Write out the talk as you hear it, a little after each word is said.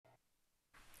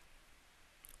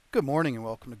Good morning and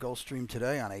welcome to Gulfstream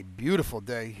today on a beautiful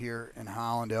day here in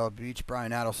Hollandale Beach.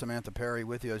 Brian Adel, Samantha Perry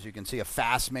with you. As you can see, a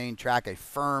fast main track, a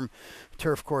firm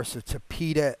turf course at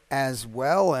Tapeta as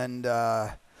well, and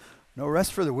no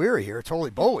rest for the weary here. It's Holy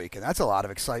Bull Week, and that's a lot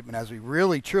of excitement as we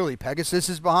really, truly, Pegasus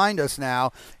is behind us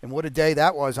now, and what a day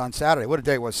that was on Saturday. What a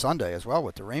day was Sunday as well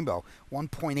with the Rainbow.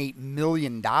 $1.8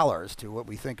 million to what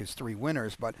we think is three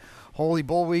winners, but Holy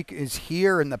Bull Week is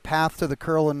here, and the path to the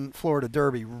Curlin Florida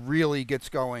Derby really gets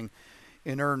going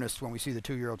in earnest when we see the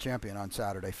two-year-old champion on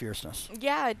Saturday, Fierceness.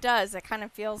 Yeah, it does. It kind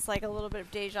of feels like a little bit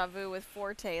of deja vu with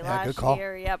Forte Good last call.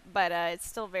 year. Yep, but it's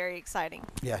still very exciting.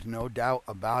 Yeah, no doubt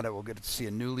about it. We'll get to see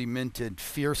a newly minted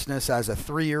Fierceness as a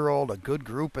three-year-old, a good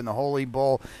group in the Holy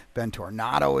Bull. Ben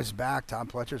Tornado is back. Tom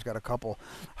Pletcher's got a couple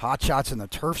hot shots in the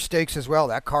turf stakes as well.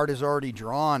 That card is already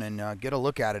drawn, and get a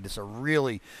look at it. It's a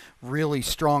really, really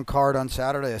strong card on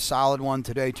Saturday, a solid one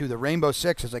today, too. The Rainbow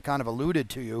Six, as I kind of alluded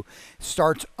to you,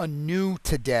 starts anew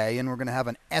today, and we're going to have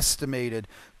an estimated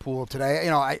pool today.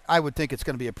 I would think it's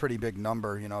going to be a pretty big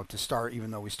number, to start,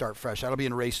 even though we start fresh. That'll be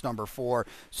in race number 4,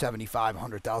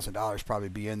 $75,000, $100,000 probably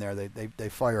be in there. They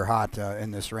fire hot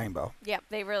in this Rainbow. Yep,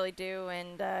 they really do,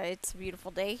 and it's a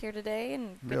beautiful day here today,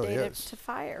 and good Really day is. to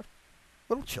fire.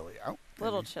 A little chilly out.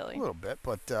 Little chilly. A little bit,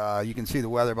 but you can see the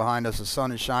weather behind us. The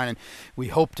sun is shining. We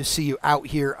hope to see you out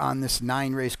here on this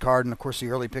 9-race card. And, of course, the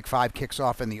early pick 5 kicks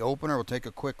off in the opener. We'll take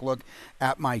a quick look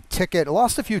at my ticket. I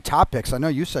lost a few top picks. I know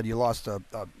you said you lost a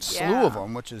slew of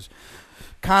them, which is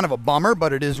kind of a bummer,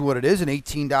 but it is what it is. An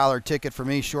 $18 ticket for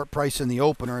me, short price in the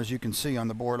opener, as you can see on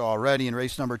the board already. In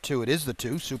race number 2, it is the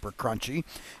 2, Super Crunchy.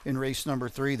 In race number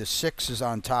 3, the 6 is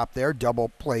on top there, Double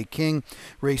Play King.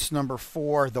 Race number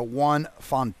 4, the 1,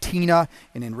 Fontina.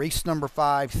 And in race number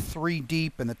 5, 3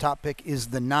 deep, and the top pick is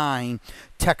the 9,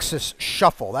 Texas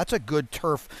Shuffle. That's a good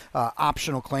turf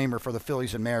optional claimer for the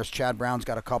fillies and mares. Chad Brown's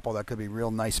got a couple that could be real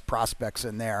nice prospects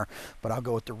in there, but I'll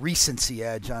go with the recency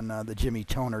edge on the Jimmy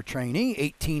Toner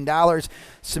trainee. $18.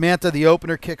 Samantha, the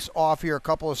opener kicks off here. A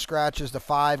couple of scratches. The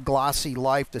 5, Glossy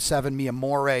Life. The 7, Mi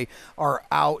Amore are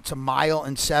out. It's a mile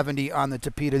and 70 on the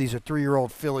Tapeta. These are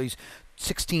 3-year-old fillies.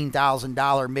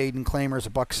 $16,000 maiden claimers,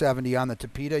 $170 on the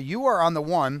Tapeta. You are on the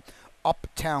 1,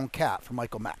 Uptown Cat for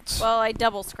Michael Matz. Well, I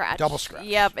double scratched. Double scratch.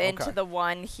 Yep, Okay. into the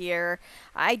 1 here.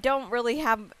 I don't really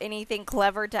have anything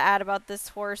clever to add about this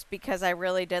horse because I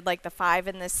really did like the 5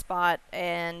 in this spot,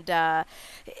 and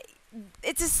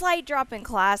it's a slight drop in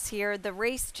class here. The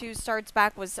race 2 starts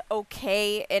back was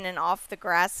okay in an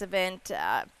off-the-grass event.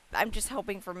 I'm just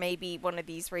hoping for maybe one of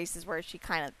these races where she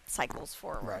kind of cycles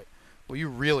forward. Right. Well, you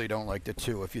really don't like the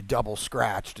 2 if you double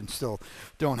scratched and still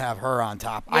don't have her on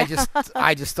top. Yeah.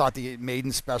 I just thought the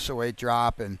maiden special weight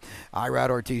drop, and Irad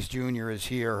Ortiz Jr. is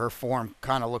here. Her form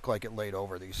kind of looked like it laid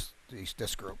over this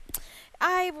group.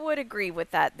 I would agree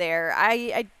with that there.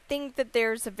 I think that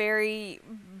there's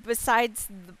besides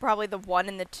probably the 1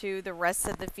 and the 2, the rest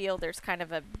of the field, there's kind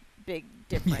of a big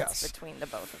difference between the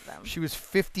both of them. She was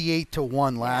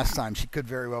 58-1 last time. She could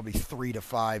very well be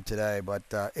 3-5 today, but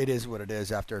it is what it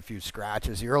is after a few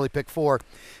scratches. The early pick 4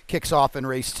 kicks off in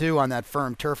race 2 on that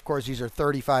firm turf course. These are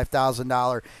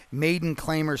 $35,000 maiden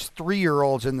claimers,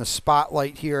 3-year-olds in the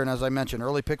spotlight here. And as I mentioned,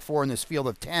 early pick 4 in this field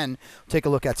of 10. Take a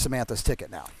look at Samantha's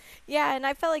ticket now. Yeah, and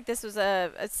I felt like this was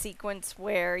a sequence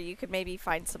where you could maybe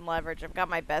find some leverage. I've got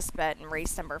my best bet in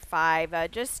race number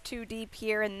 5, just 2 deep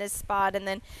here in this spot. And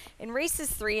then in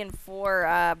races 3 and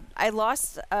 4, I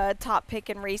lost a top pick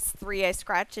in race 3. I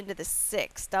scratched into the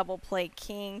 6, Double Play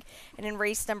King. And in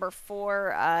race number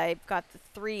 4, I've got the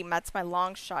 3. That's my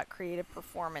long shot creative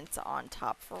performance on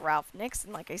top for Ralph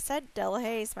Nixon. Like I said,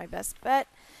 Delahaye is my best bet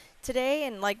today.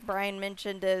 And like Brian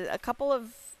mentioned, a couple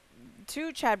of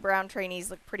 2 Chad Brown trainees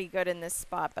look pretty good in this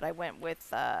spot, but I went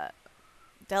with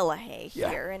Delahaye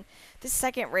here. And this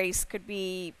second race could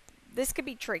be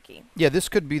tricky. Yeah, this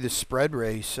could be the spread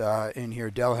race in here.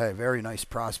 Delahaye, very nice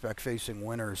prospect facing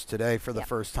winners today for the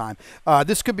first time.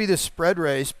 This could be the spread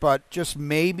race, but just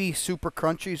maybe Super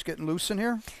Crunchy's getting loose in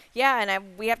here. Yeah,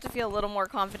 and we have to feel a little more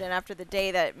confident after the day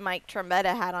that Mike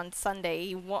Trombetta had on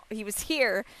Sunday. He was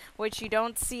here, which you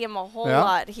don't see him a whole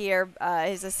lot here.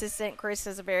 His assistant, Chris,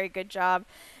 does a very good job.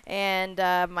 And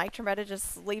Mike Trombetta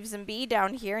just leaves him be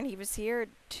down here, and he was here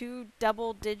 2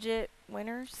 double-digit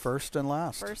winners. First and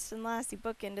last. He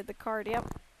bookended the card, yep.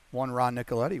 One Ron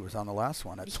Nicoletti was on the last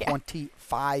one at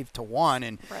 25-1.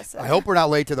 And Impressive. I hope we're not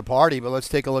late to the party, but let's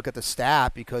take a look at the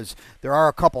stat because there are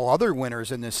a couple other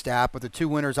winners in this stat, but the 2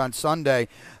 winners on Sunday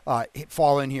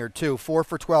fall in here too. 4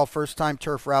 for 12 first-time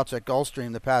turf routes at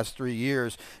Gulfstream the past 3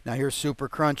 years. Now here's Super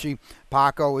Crunchy.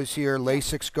 Paco is here.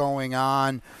 LASIK's going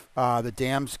on. The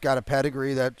dam's got a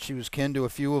pedigree that she was kin to a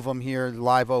few of them here,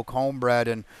 Live Oak homebred,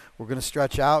 and we're going to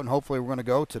stretch out, and hopefully we're going to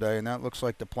go today, and that looks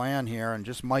like the plan here, and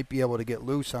just might be able to get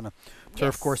loose on a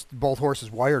turf course. Both horses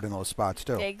wired in those spots,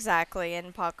 too. Exactly,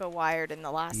 and Paco wired in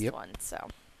the last one, so.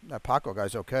 That Paco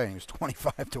guy's okay. He was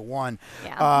 25-1.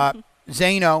 Yeah.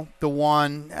 Zano, the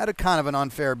one, had a kind of an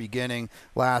unfair beginning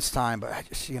last time, but I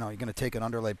just, you're going to take an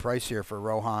underlaid price here for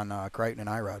Rohan, Crichton, and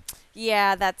Irad.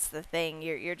 Yeah, that's the thing.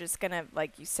 You're just going to,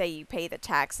 like you say, you pay the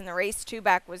tax. And the race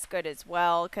 2-back was good as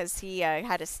well because he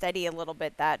had to steady a little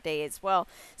bit that day as well.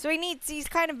 So he's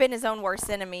kind of been his own worst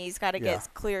enemy. He's got to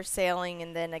get clear sailing,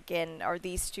 and then again, are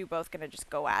these two both going to just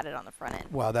go at it on the front end?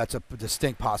 Well, that's a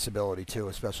distinct possibility, too,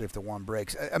 especially if the one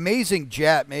breaks. Amazing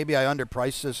Jet. Maybe I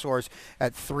underpriced this horse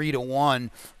at 3-1,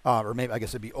 or maybe I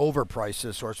guess it'd be overpriced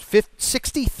this horse.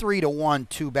 63-1,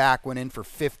 2-back, went in for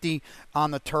 50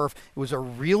 on the turf. It was a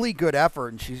really good effort,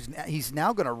 and he's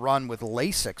now going to run with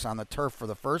LASIKs on the turf for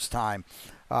the first time.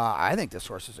 I think this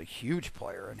horse is a huge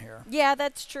player in here. Yeah,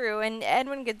 that's true. And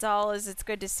Edwin Gonzalez, it's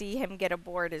good to see him get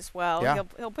aboard as well. Yeah.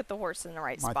 He'll put the horse in the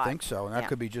right spot. I think so, and that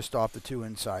could be just off the 2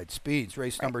 inside speeds.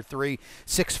 Race number 3,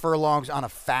 6 furlongs on a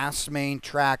fast main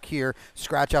track here.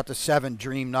 Scratch out to 7,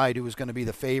 Dream Knight, who was going to be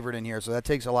the favorite in here. So that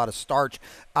takes a lot of starch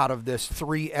out of this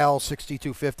 3L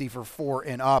 6250 for 4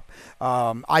 and up.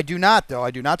 I do not, though.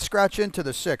 I do not scratch into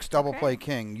the 6, Double Play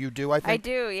King. You do, I think? I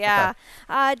do, yeah.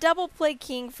 Okay. Double Play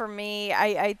King for me,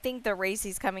 I think the race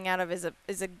he's coming out of is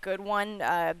a good one.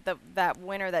 That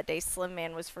winner that day, Slim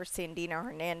Man, was for Sandino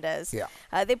Hernandez. Yeah.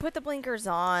 They put the blinkers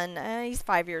on. He's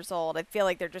 5 years old. I feel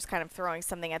like they're just kind of throwing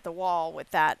something at the wall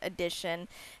with that addition.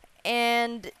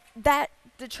 And the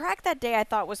track that day I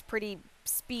thought was pretty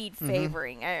speed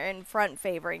favoring and front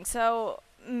favoring. So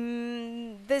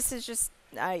this is just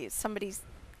somebody's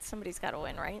got to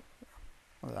win, right?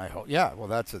 I hope. Yeah, well,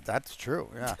 that's true.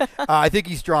 Yeah, I think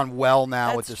he's drawn well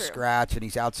now with the scratch, and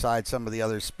he's outside some of the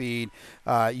other speed.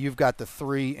 You've got the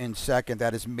 3 in second.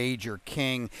 That is Major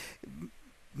King,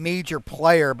 major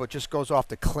player, but just goes off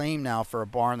the claim now for a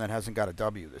barn that hasn't got a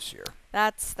W this year.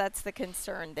 That's the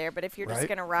concern there. But if you're just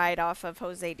going to ride off of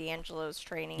Jose D'Angelo's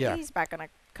training, he's back in a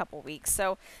couple weeks.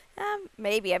 So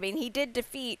maybe. I mean, he did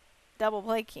defeat Double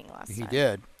Play King last time. He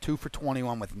did. 2 for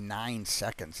 21 with 9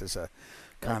 seconds is a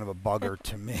kind of a bugger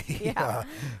to me. Yeah.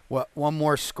 One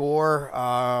more score.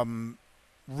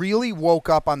 Really woke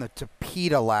up on the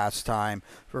Tapeta last time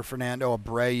for Fernando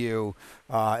Abreu.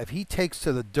 If he takes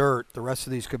to the dirt, the rest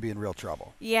of these could be in real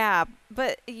trouble. Yeah,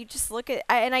 but you just look at,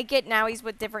 and I get now he's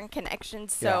with different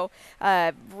connections, so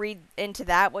read into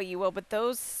that what you will, but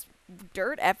those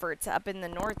dirt efforts up in the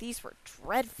Northeast were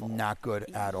dreadful. Not good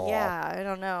at all. Yeah, I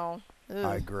don't know. Ugh.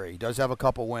 I agree. He does have a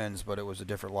couple wins, but it was a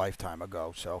different lifetime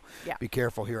ago. So be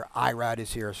careful here. Irad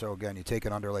is here. So, again, you take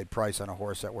an underlaid price on a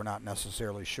horse that we're not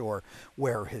necessarily sure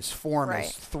where his form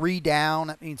is. 3 down.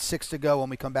 That means 6 to go when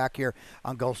we come back here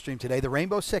on Gulfstream today. The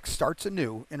Rainbow Six starts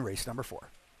anew in race number 4.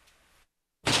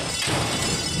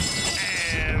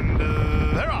 And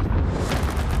they're off.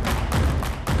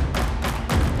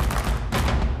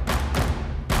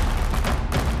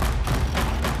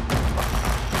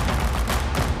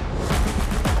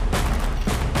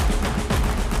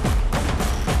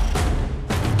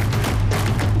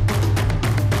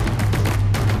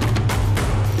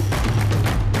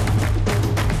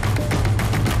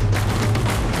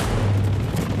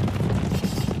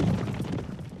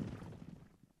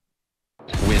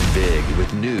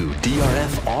 New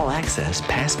DRF All Access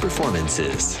past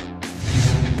performances.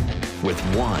 With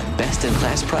one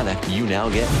best-in-class product, you now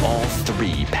get all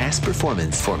 3 past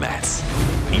performance formats.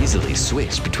 Easily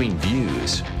switch between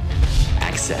views.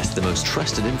 Access the most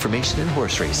trusted information in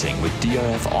horse racing with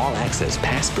DRF All Access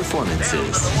past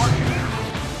performances.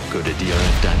 Go to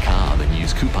DRF.com and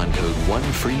use coupon code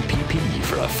 1FREEPP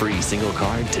for a free single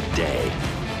card today.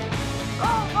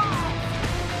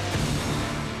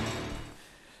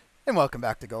 And welcome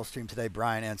back to Gulfstream today.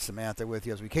 Brian and Samantha with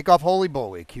you as we kick off Holy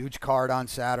Bull Week. Huge card on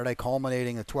Saturday,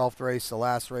 culminating the 12th race, the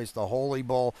last race, the Holy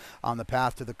Bull on the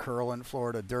path to the Curlin,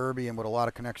 Florida Derby, and with a lot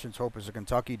of connections, hope is the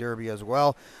Kentucky Derby as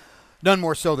well. None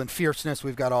more so than fierceness.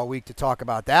 We've got all week to talk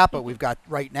about that, but we've got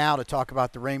right now to talk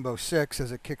about the Rainbow Six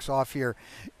as it kicks off here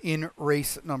in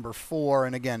race number 4.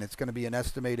 And again, it's going to be an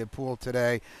estimated pool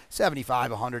today,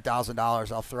 $75,000,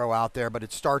 $100,000 I'll throw out there, but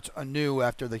it starts anew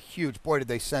after the huge, boy, did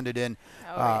they send it in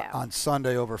on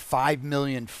Sunday, over $5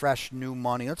 million fresh new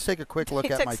money. Let's take a quick look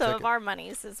at my ticket. They took some of our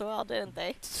monies as well, didn't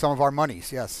they? Some of our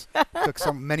monies, yes.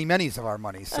 Took many of our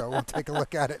monies, so we'll take a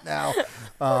look at it now.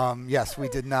 Yes, we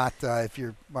did not, if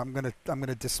you're I'm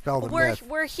gonna dispel the We're myth.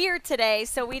 we're here today,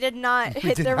 so we did not We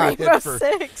hit did the not hit Rainbow for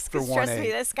Six. Because trust 1-8.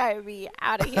 me, this guy would be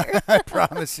out of here. I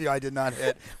promise you, I did not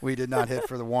hit. We did not hit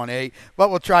for the 1-8, but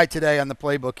we'll try today on the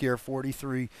playbook here.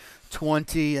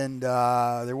 43-20, and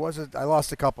I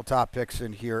lost a couple top picks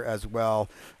in here as well.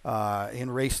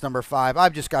 In race number 5,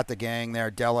 I've just got the gang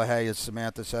there. Delahaye, as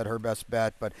Samantha said, her best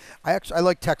bet, but I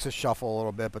like Texas Shuffle a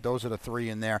little bit, but those are the 3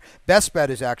 in there. Best bet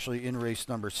is actually in race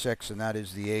number 6, and that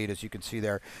is the 8, as you can see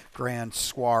there. Grand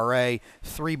Soiree,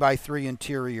 3x3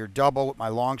 interior double with my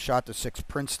long shot to 6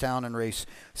 Princetown in race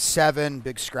 7.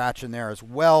 Big scratch in there as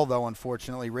well, though,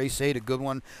 unfortunately. Race 8, a good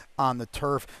one on the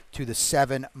turf to the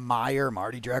 7 Meyer.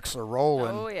 Marty Drexler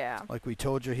rolling. Oh, yeah. Like we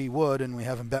told you he would, and we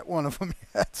haven't bet one of them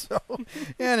yet. So,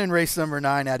 and in race number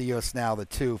 9, Adios Now, the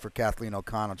 2 for Kathleen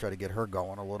O'Connell. Try to get her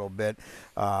going a little bit.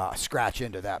 Scratch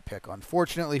into that pick.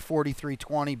 Unfortunately,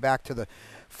 43-20. Back to the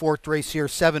 4th race here.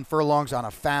 7 furlongs on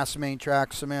a fast main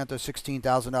track. Samantha,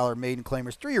 $16,000 maiden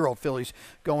claimers. 3-year-old fillies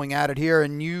going at it here.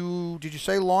 And did you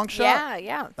say long shot?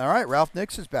 Yeah. All right, Ralph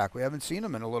Nix is back. We haven't seen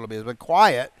him in a little bit. He's been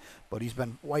quiet, but he's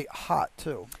been white hot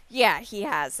too. Yeah, he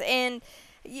has. And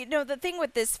the thing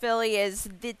with this filly is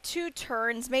the 2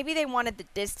 turns, maybe they wanted the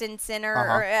distance in her,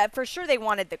 or for sure they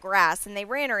wanted the grass, and they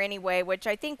ran her anyway, which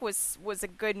I think was a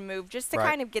good move just to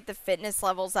kind of get the fitness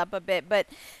levels up a bit. But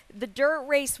the dirt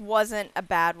race wasn't a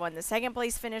bad one. The 2nd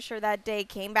place finisher that day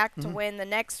came back to win the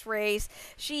next race.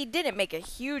 She didn't make a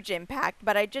huge impact,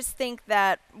 but I just think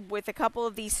that with a couple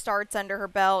of these starts under her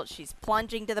belt, she's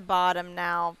plunging to the bottom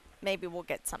now. Maybe we'll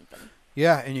get something.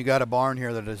 Yeah, and you got a barn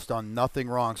here that has done nothing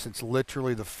wrong since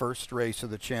literally the first race of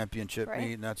the championship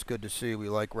meet, and that's good to see. We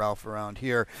like Ralph around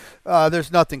here. There's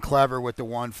nothing clever with the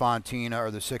 1 Fontina or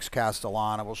the 6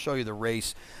 Castellana. We'll show you the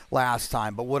race last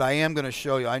time, but what I am going to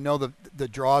show you, I know the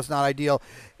draw is not ideal.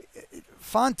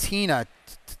 Fontina,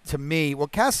 to me,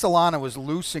 Castellana was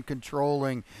loose and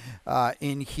controlling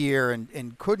in here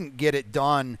and couldn't get it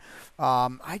done.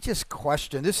 I just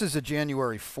question. This is a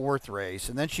January 4th race,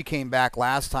 and then she came back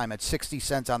last time at 60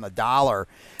 cents on the dollar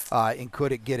and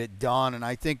couldn't get it done. And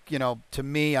I think, to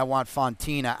me, I want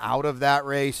Fontina out of that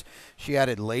race. She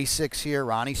added Lasix here.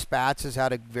 Ronnie Spatz has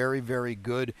had a very, very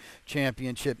good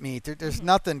championship meet. There's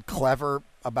nothing clever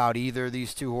about either of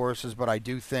these 2 horses, but I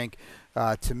do think,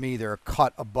 to me, they're a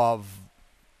cut above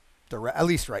at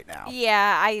least right now.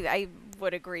 Yeah, I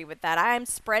would agree with that. I'm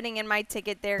spreading in my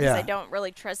ticket there because I don't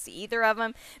really trust either of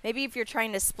them. Maybe if you're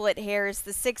trying to split hairs,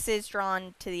 the 6 is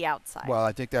drawn to the outside. Well,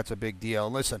 I think that's a big deal.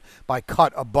 And listen, by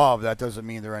cut above, that doesn't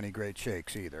mean they're any great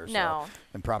shakes either. No. So,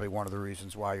 and probably one of the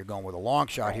reasons why you're going with a long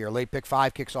shot here. Late pick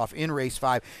 5 kicks off in race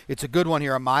 5. It's a good one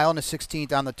here. 1 mile and a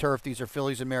 16th on the turf. These are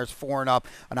fillies and mares 4 and up.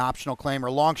 An optional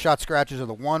claimer. Long shot scratches are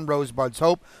the 1 Rosebud's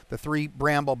Hope, the 3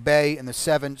 Bramble Bay, and the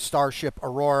 7 Starship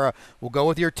Aurora. We'll go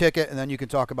with your ticket, and then you can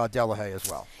talk about Delahaye as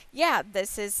well. Yeah,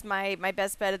 this is my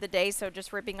best bet of the day, so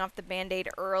just ripping off the Band-Aid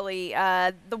early.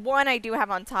 The one I do have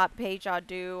on top, Page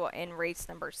Adu in race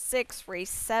number 6, race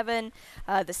 7.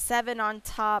 The 7 on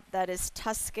top, that is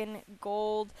Tuscan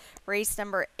Gold, race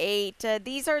number 8.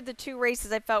 These are the 2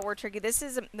 races I felt were tricky. This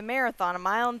is the marathon, 1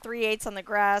 mile and 3/8 on the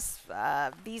grass.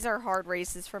 These are hard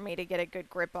races for me to get a good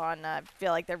grip on. I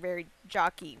feel like they're very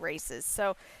jockey races.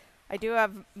 So I do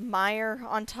have Meyer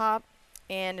on top,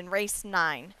 and in race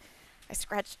 9, I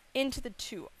scratched into the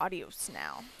 2 Adios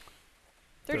Now.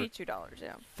 $32,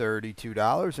 yeah.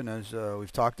 $32, and as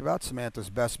we've talked about, Samantha's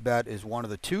best bet is one of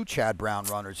the 2 Chad Brown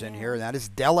runners in here, and that is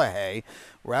Delahaye.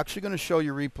 We're actually going to show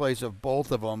you replays of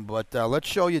both of them, but let's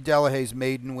show you Delahaye's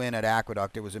maiden win at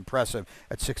Aqueduct. It was impressive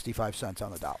at 65 cents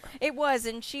on the dollar. It was,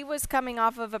 and she was coming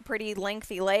off of a pretty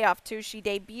lengthy layoff, too. She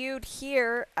debuted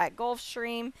here at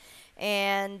Gulfstream,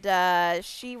 and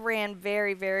she ran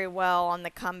very, very well on the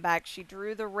comeback. She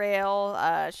drew the rail.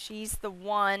 She's the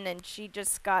one, and she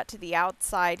just got to the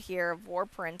outside here of War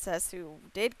Princess, who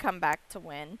did come back to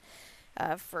win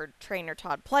for trainer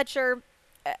Todd Pletcher.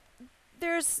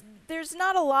 There's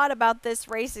not a lot about this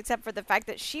race except for the fact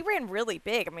that she ran really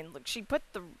big. I mean, look, she put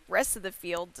the rest of the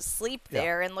field to sleep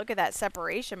there, and look at that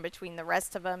separation between the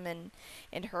rest of them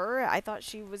and her. I thought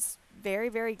she was very,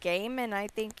 very game, and I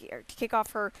think to kick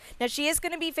off her now, she is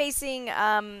going to be facing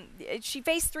she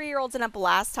faced 3-year-olds and up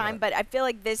last time, but I feel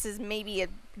like this is maybe a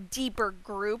deeper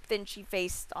group than she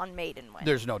faced on maiden win.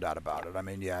 There's no doubt about it. I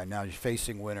mean, now you're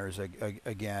facing winners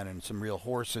again, and some real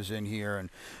horses in here, and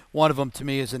one of them to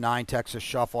me is the 9 Texas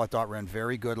Shuffle. I thought ran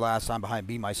very good last time behind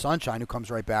Be My Sunshine, who comes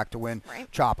right back to win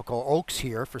Tropical Oaks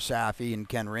here for Safi and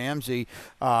Ken Ramsey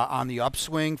on the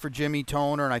upswing for Jimmy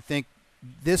Toner, and I think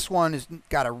this one has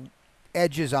got a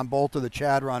edges on both of the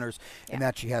Chad runners, in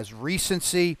that she has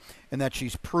recency and that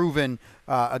she's proven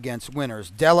against winners.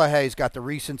 Delahay's got the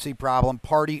recency problem,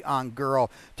 Party on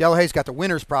Girl. Delahay's got the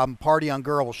winner's problem, Party on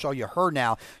Girl. We'll show you her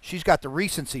now. She's got the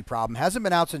recency problem. Hasn't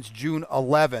been out since June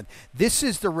 11th. This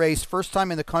is the race, first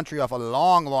time in the country off a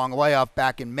long, long layoff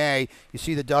back in May. You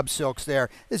see the Dub Silks there.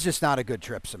 It's just not a good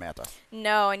trip, Samantha.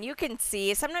 No, and you can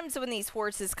see sometimes when these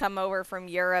horses come over from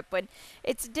Europe, when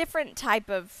it's a different type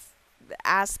of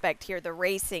aspect here, the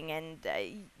racing, and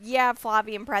yeah,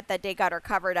 Flavien Prat that day got her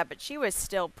covered up, but she was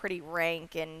still pretty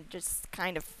rank and just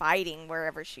kind of fighting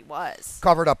wherever she was.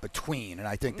 Covered up between, and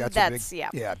I think that's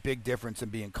a big difference in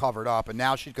being covered up. And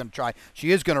now she's going to try.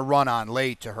 She is going to run on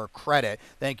late, to her credit.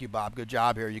 Thank you, Bob. Good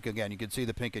job here. You can see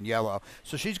the pink and yellow.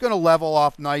 So she's going to level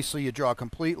off nicely. You draw a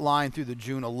complete line through the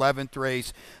June 11th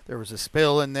race. There was a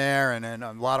spill in there, and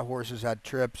a lot of horses had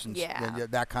trips and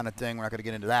that kind of thing. We're not going to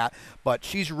get into that, but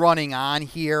she's running on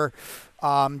here.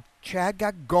 Chad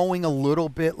got going a little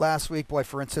bit last week. Boy,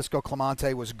 Francisco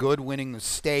Clemente was good winning the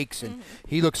stakes, and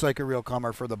he looks like a real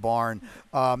comer for the barn.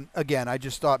 Again, I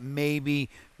just thought maybe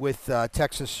with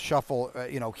Texas Shuffle,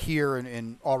 here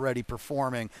and already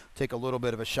performing, take a little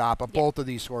bit of a shot. But both of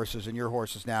these horses and your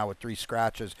horses now with 3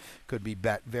 scratches could be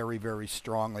bet very, very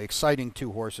strongly. Exciting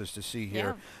 2 horses to see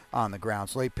here on the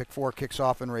grounds. Late pick 4 kicks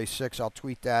off in race 6. I'll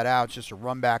tweet that out. It's just a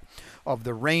run back of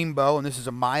the Rainbow, and this is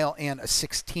a mile and a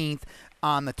 16th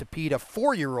on the Tapeta.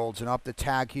 4-year-olds and up. The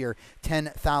tag here,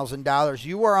 $10,000.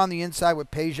 You are on the inside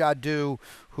with Pejadu,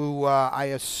 who I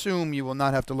assume you will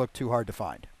not have to look too hard to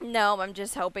find. No, I'm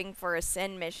just hoping for a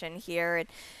send mission here. And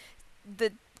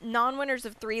the non-winners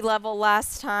of 3 level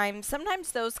last time,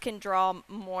 sometimes those can draw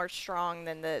more strong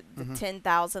than the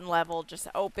 10,000 level just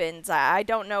opens. I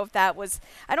don't know if that was,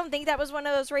 I don't think that was one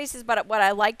of those races, but what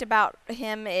I liked about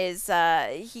him is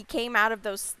he came out of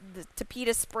the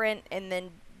Tapeta sprint, and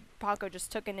then Paco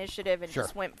just took initiative and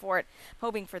just went for it. I'm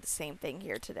hoping for the same thing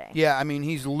here today. Yeah, I mean,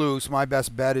 he's loose. My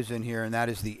best bet is in here, and that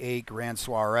is the 8 Grand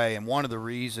Soiree. And one of the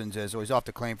reasons is, he's off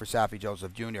the claim for Saffie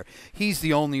Joseph Jr. He's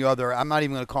the only other, I'm not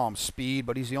even going to call him speed,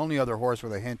 but he's the only other horse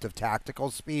with a hint of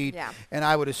tactical speed. Yeah. And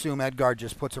I would assume Edgar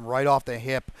just puts him right off the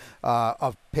hip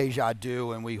of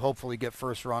Pejadu, and we hopefully get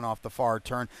first run off the far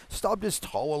turn. Stubbed his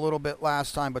toe a little bit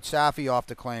last time, but Saffie off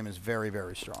the claim is very,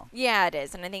 very strong. Yeah, it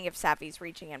is. And I think if Saffie's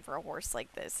reaching in for a horse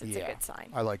like this, it's a good sign.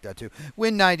 I like that too.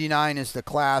 Win 99 is the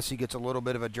class. He gets a little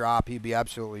bit of a drop. He'd be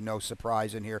absolutely no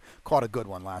surprise in here. Caught a good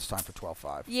one last time for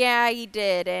 12.5. Yeah, he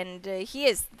did, and he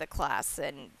is the class,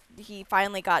 and he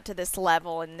finally got to this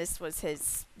level, and this is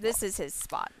his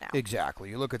spot now. Exactly.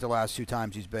 You look at the last 2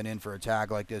 times he's been in for a tag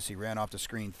like this. He ran off the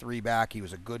screen 3 back. He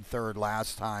was a good third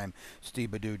last time.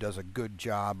 Steve Badu does a good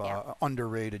job,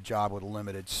 underrated job with a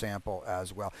limited sample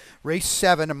as well. Race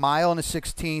 7, a mile and a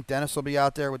 16th. Dennis will be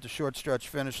out there with the short stretch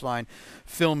finish line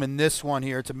filming this one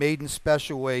here. It's a maiden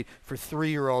special weight for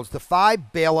 3-year-olds. The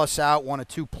 5 Bail Us Out, one of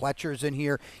 2 Pletchers in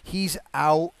here. He's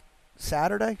out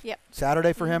Saturday? Yep.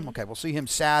 Saturday for him? Okay, we'll see him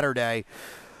Saturday.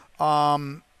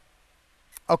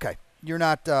 Okay, you're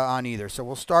not on either, so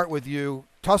we'll start with you.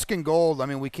 Tuscan Gold, I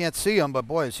mean, we can't see him, but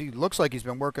boy, he looks like he's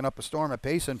been working up a storm at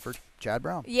Payson for Chad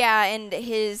Brown. Yeah, and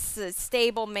his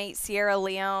stable mate Sierra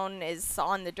Leone is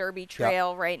on the Derby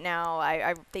Trail right now.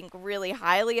 I think really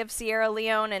highly of Sierra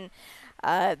Leone, and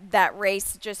that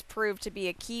race just proved to be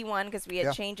a key one because we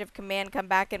had change of command come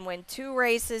back and win 2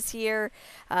 races here.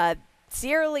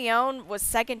 Sierra Leone was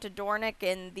second to Dornick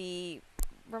in the,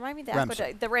 remind me,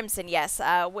 the Remsen, yes,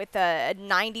 with a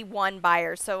 91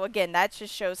 buyer. So, again, that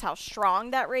just shows how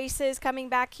strong that race is coming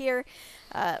back here.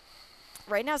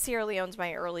 Right now, Sierra Leone's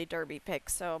my early Derby pick,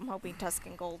 so I'm hoping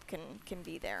Tuscan Gold can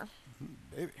be there.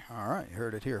 Maybe. All right, you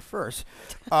heard it here first.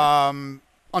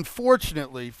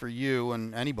 Unfortunately for you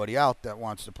and anybody out that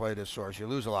wants to play this horse, you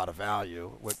lose a lot of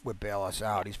value with Bail Us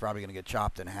Out. He's probably going to get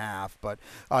chopped in half, but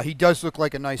he does look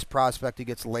like a nice prospect. He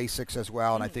gets Lasix as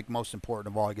well, and I think most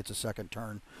important of all, he gets a second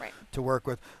turn to work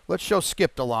with. Let's show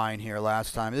Skip the line here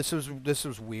last time. This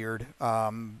was weird.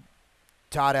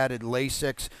 Todd added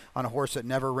Lasix on a horse that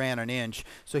never ran an inch.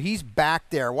 So he's back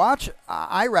there. Watch,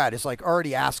 Irad is like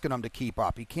already asking him to keep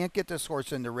up. He can't get this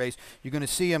horse in the race. You're going to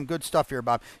see him, good stuff here,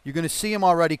 Bob. You're going to see him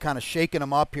already kind of shaking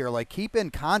him up here, like keep in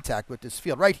contact with this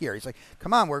field right here. He's like,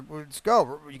 come on, let's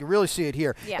go. You can really see it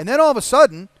here. Yeah. And then all of a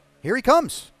sudden, here he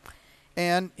comes.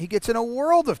 And he gets in a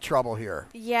world of trouble here.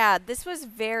 Yeah, this was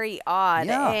very odd.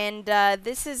 Yeah. And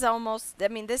this is almost, I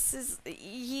mean,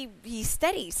 he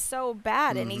steadies so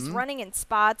bad, and he's running in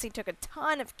spots. He took a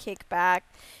ton of kickback.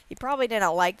 He probably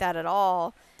didn't like that at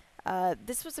all.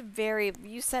 This was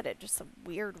you said it, just a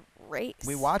weird race.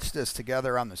 We watched this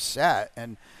together on the set,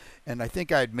 and And I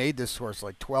think I'd made this horse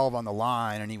like 12 on the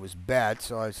line, and he was bet.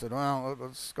 So I said, well,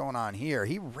 what's going on here?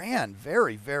 He ran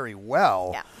very, very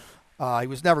well. Yeah. He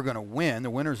was never going to win. The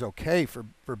winner's okay for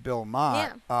Bill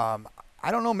Mott. Yeah. I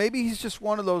don't know. Maybe he's just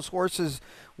one of those horses,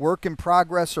 work in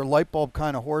progress or light bulb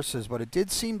kind of horses, but it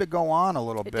did seem to go on a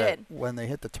little bit when they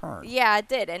hit the turn. Yeah, it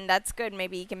did, and that's good.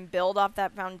 Maybe he can build off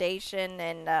that foundation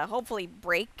and hopefully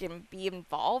break and be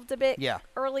involved a bit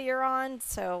earlier on.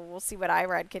 So we'll see what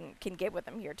Irad can get with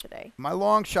him here today. My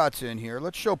long shot's in here.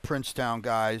 Let's show Princetown,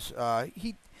 guys.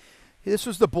 This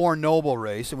was the Born Noble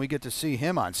race, and we get to see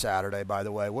him on Saturday, by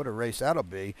the way. What a race that'll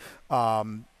be.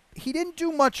 He didn't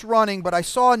do much running, but I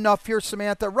saw enough here,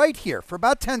 Samantha, right here. For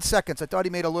about 10 seconds, I thought he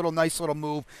made a nice little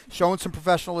move, showing some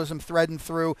professionalism, threading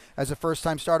through as a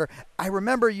first-time starter. I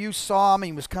remember you saw him.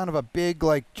 He was kind of a big,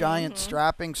 giant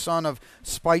strapping son of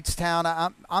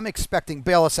Speightstown. I'm expecting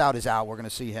Bayless Out is out. We're going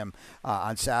to see him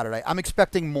on Saturday. I'm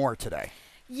expecting more today.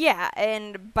 Yeah,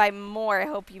 and by more, I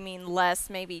hope you mean less,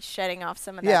 maybe shedding off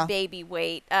some of that baby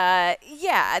weight. The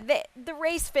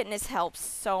race fitness helps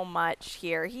so much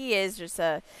here. He is just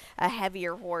a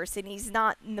heavier horse, and he's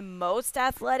not the most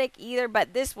athletic either,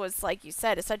 but this was, like you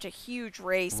said, such a huge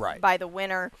race by the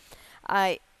winner.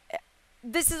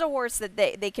 This is a horse that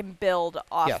they can build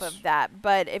off of that,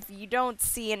 but if you don't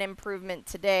see an improvement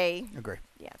today,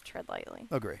 tread lightly.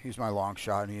 Agree. He's my long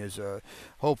shot, and he is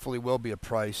hopefully will be a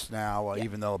price now,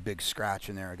 even though a big scratch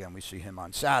in there. Again, we see him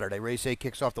on Saturday. Race 8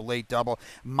 kicks off the late double.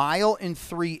 1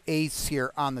 3/8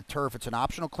 here on the turf. It's an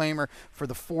optional claimer for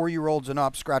the 4-year-olds and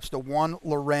up. Scratch the 1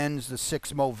 Lorenz, the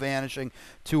 6 Mo Vanishing,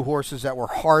 2 horses that were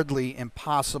hardly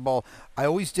impossible. I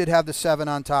always did have the 7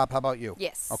 on top. How about you?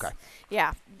 Yes. Okay.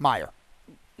 Yeah.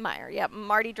 Meyer, yep.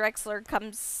 Marty Drexler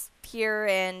comes here,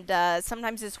 and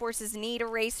sometimes his horses need a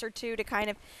race or two to kind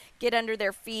of get under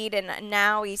their feet, and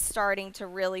now he's starting to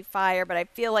really fire. But I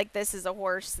feel like this is a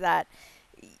horse that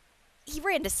he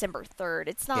ran December 3rd.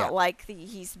 It's not like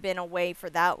he's been away for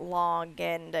that long,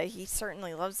 and he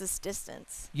certainly loves this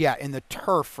distance. Yeah, and the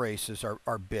turf races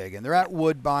are big, and they're at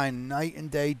Woodbine, night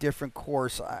and day, different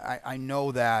course. I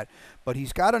know that, but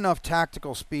he's got enough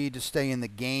tactical speed to stay in the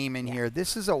game in here.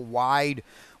 This is a wide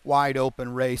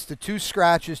open race. The 2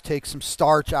 scratches take some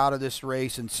starch out of this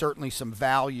race and certainly some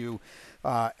value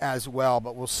as well,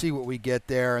 but we'll see what we get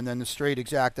there. And then the straight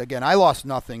exact, again, I lost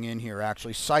nothing in here,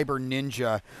 actually. Cyber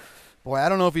Ninja. Boy, I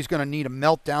don't know if he's going to need a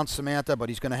meltdown, Samantha, but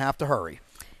he's going to have to hurry.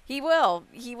 He will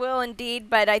indeed,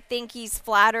 but I think he's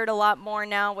flattered a lot more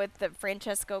now with the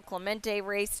Francesco Clemente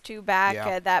race 2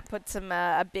 back. That puts him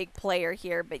a big player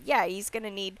here, but he's going to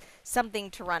need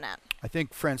something to run at. I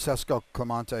think Francesco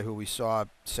Clemente, who we saw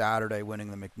Saturday winning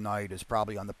the McKnight, is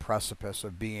probably on the precipice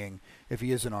of being, if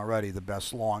he isn't already, the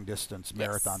best long-distance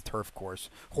marathon turf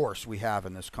horse we have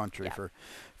in this country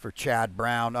for Chad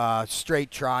Brown. Straight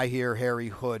try here, Harry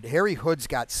Hood. Harry Hood's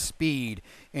got speed,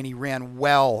 and he ran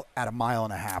well at 1.5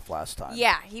 miles last time.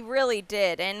 Yeah, he really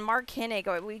did. And Mark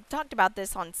Hennig, we talked about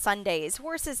this on Sunday. His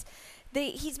horses,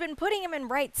 he's been putting him in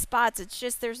right spots. It's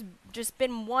just there's just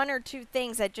been 1 or 2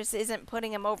 things that just isn't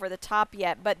putting him over the top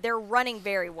yet, but they're running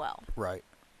very well. Right.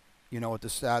 You know what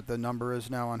the number is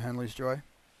now on Henley's Joy?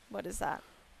 What is that?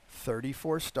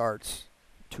 34 starts,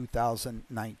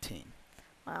 2019.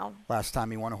 Wow. Last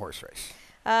time he won a horse race.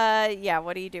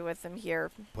 What do you do with him here?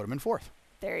 Put him in 4th.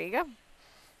 There you go.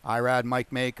 Irad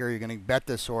Mike Maker, you're going to bet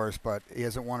this horse, but he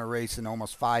hasn't won a race in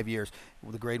almost 5 years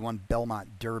with the Grade 1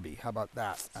 Belmont Derby. How about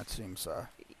that? That seems...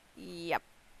 Yep.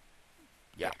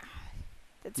 Yeah.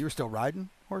 You were still riding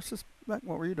horses? What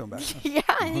were you doing back then? Yeah,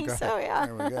 I think so, yeah.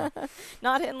 There we go.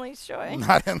 Not Henley's Joy.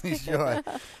 Not Henley's Joy.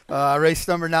 Race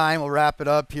number 9, we'll wrap it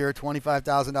up here.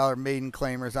 $25,000 maiden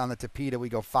claimers on the Tapeta. We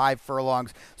go 5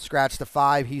 furlongs. Scratch the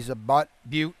 5. He's a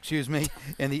Butte,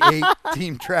 and the 8,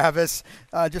 Team Travis.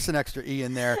 Just an extra E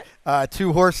in there.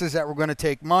 2 horses that were going to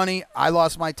take money. I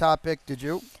lost my top pick. Did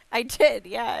you? I did,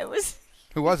 yeah. It was.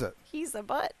 Who was it? He's a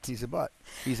Butte. He's a Butte.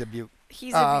 He's a Butte.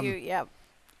 He's a Butte, yep.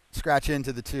 Scratch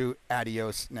into the 2.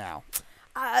 Adios now.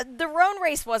 The Roan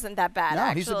race wasn't that bad, no,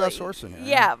 actually. He's the best horse in here.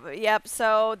 Yeah, yep.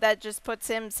 So that just puts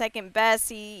him second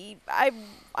best. I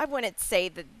wouldn't say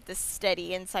that the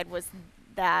steady inside was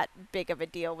that big of a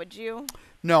deal, would you?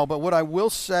 No, but what I will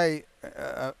say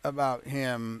about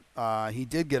him, he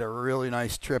did get a really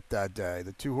nice trip that day.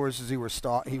 The 2 horses he was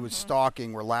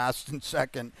stalking were last and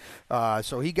second,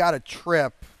 so he got a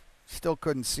trip. Still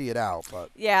couldn't see it out,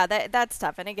 but yeah, that's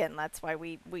tough. And again, that's why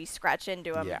we scratch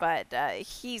into him. Yeah. But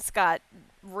he's got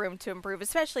room to improve,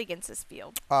 especially against this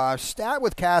field. Stat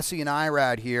with Cassie and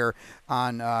Irad here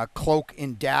on Cloak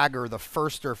and Dagger, the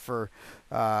firster for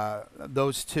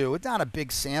those two. It's not a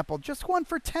big sample, just 1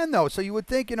 for 10 though. So you would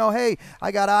think, hey,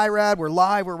 I got Irad, we're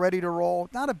live, we're ready to roll.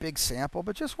 Not a big sample,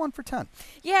 but just 1 for 10.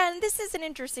 Yeah, and this is an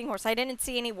interesting horse. I didn't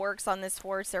see any works on this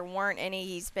horse. There weren't any.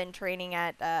 He's been training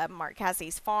at Mark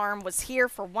Cassie's farm, was here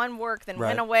for 1 work, then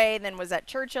went away, then was at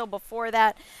Churchill before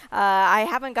that. I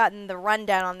haven't gotten the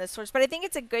rundown on this horse, but I think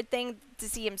it's a good thing to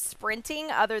see him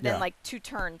sprinting other than like 2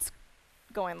 turns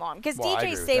going long, because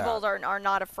DJ stables are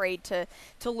not afraid to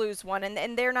lose one,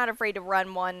 and they're not afraid to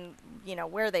run one,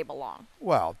 where they belong.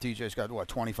 Well, DJ's got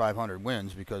 2,500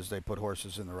 wins because they put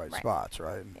horses in the right spots,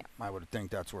 right? And I would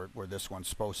think that's where this one's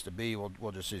supposed to be.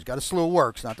 We'll just see. He's got a slew of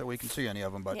works, not that we can see any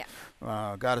of them, but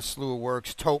got a slew of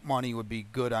works. Tote money would be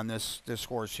good on this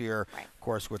horse here. Right. Of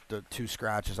course, with the 2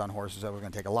 scratches on horses that were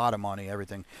going to take a lot of money,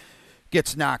 everything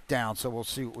gets knocked down. So we'll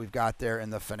see what we've got there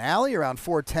in the finale around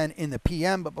 4:10 in the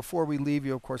PM. But before we leave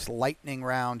you, of course, lightning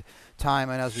round time,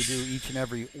 and as we do each and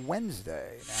every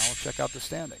Wednesday. Now we'll check out the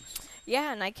standings.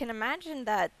 Yeah, and I can imagine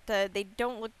that they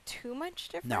don't look too much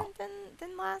different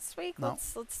than last week. No.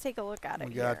 Let's take a look at it.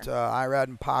 We got Irad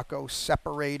and Paco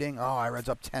separating. Oh, Irad's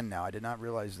up 10 now. I did not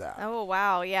realize that. Oh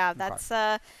wow, yeah, that's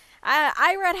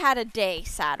Irad had a day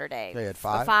Saturday. They had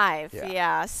 5? 5,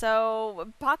 yeah. So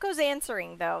Paco's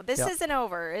answering, though. This isn't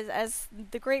over. As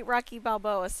the great Rocky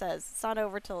Balboa says, it's not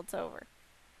over till it's over.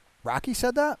 Rocky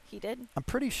said that? He did. I'm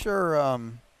pretty sure,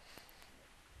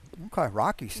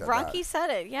 Rocky said that. Rocky said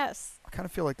it, yes. I kind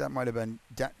of feel like that might have been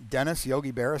Dennis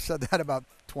Yogi Berra said that about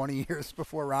 20 years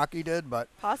before Rocky did, but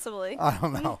possibly. I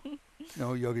don't know. You know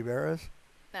who Yogi Berra is?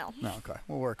 No. No, okay.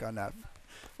 We'll work on that.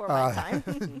 For my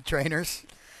time. Trainers?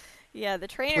 Yeah, the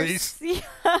trainers. Please.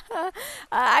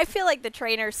 I feel like the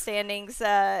trainer standings,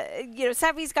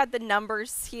 Savvy's got the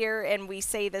numbers here, and we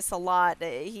say this a lot.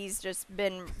 He's just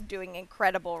been doing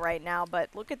incredible right now, but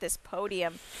look at this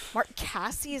podium. Mark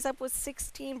Cassie is up with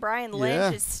 16. Brian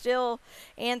Lynch is still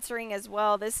answering as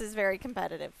well. This is very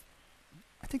competitive.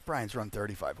 I think Brian's run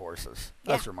 35 horses.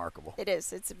 That's remarkable. It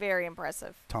is. It's very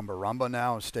impressive. Tumbarumba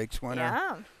now, a stakes winner.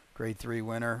 Yeah. Grade 3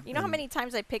 winner. You know how many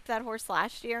times I picked that horse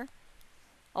last year?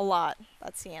 A lot.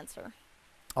 That's the answer.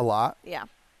 A lot? Yeah.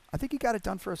 I think he got it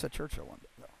done for us at Churchill one day,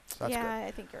 though. So that's good.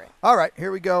 I think you're right. All right,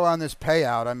 here we go on this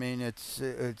payout. I mean, it's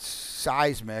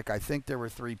seismic. I think there were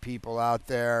 3 people out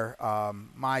there.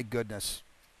 My goodness.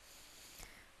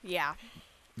 Yeah.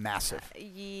 Massive.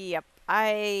 Yep.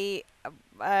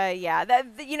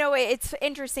 It's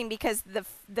interesting because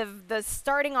the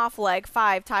starting off leg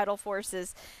 5 Tidal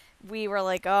Forces, we were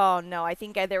like, oh no, I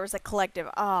think there was a collective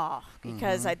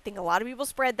because I think a lot of people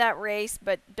spread that race,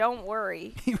 but don't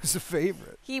worry. He was the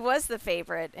favorite. He was the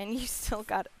favorite, and you still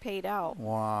got paid out.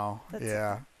 Wow.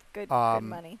 That's good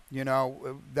money.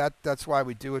 That's why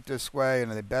we do it this way,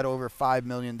 and they bet over $5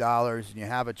 million, and you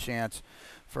have a chance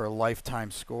for a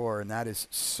lifetime score, and that is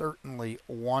certainly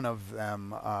one of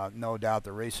them. No doubt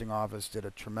the racing office did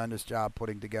a tremendous job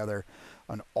putting together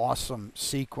an awesome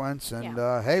sequence, and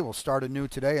hey, we'll start anew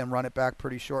today and run it back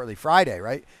pretty shortly. Friday,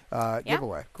 right?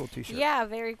 Giveaway. Cool t-shirt. Yeah,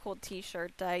 very cool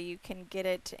t-shirt. You can get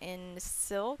it in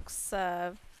Silk's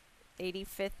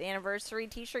 85th anniversary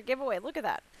t-shirt giveaway. Look at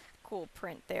that cool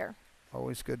print there.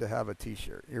 Always good to have a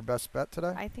t-shirt. Your best bet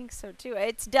today? I think so too.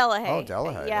 It's Delahaye. Oh,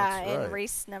 Delahaye. Yeah, that's right. in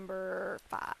race number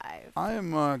 5. I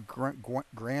am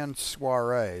Grand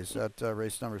Soiree. Is that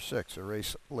race number 6, a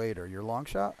race later? Your long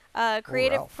shot?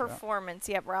 Creative Ralph, Performance.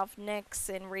 Yep, Ralph Nix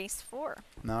in race 4.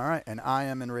 All right, and I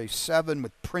am in race 7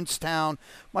 with Princetown.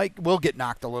 Mike will get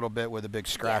knocked a little bit with a big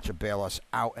scratch of bail us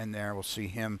out in there. We'll see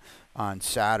him on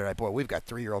Saturday. Boy, we've got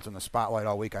 3-year-olds in the spotlight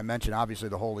all week. I mentioned obviously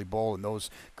the Holy Bull and those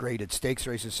graded stakes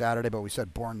races Saturday, but we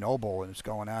said Born Noble, and it's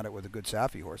going at it with a good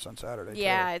Saffy horse on Saturday.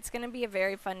 Yeah, it's going to be a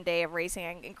very fun day of racing.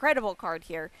 An incredible card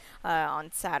here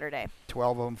on Saturday.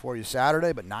 12 of them for you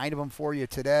Saturday, but 9 of them for you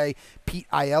today. Pete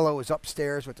Aiello is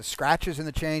upstairs with the scratches and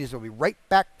the changes. We'll be right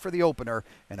back for the opener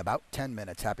in about 10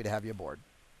 minutes. Happy to have you aboard.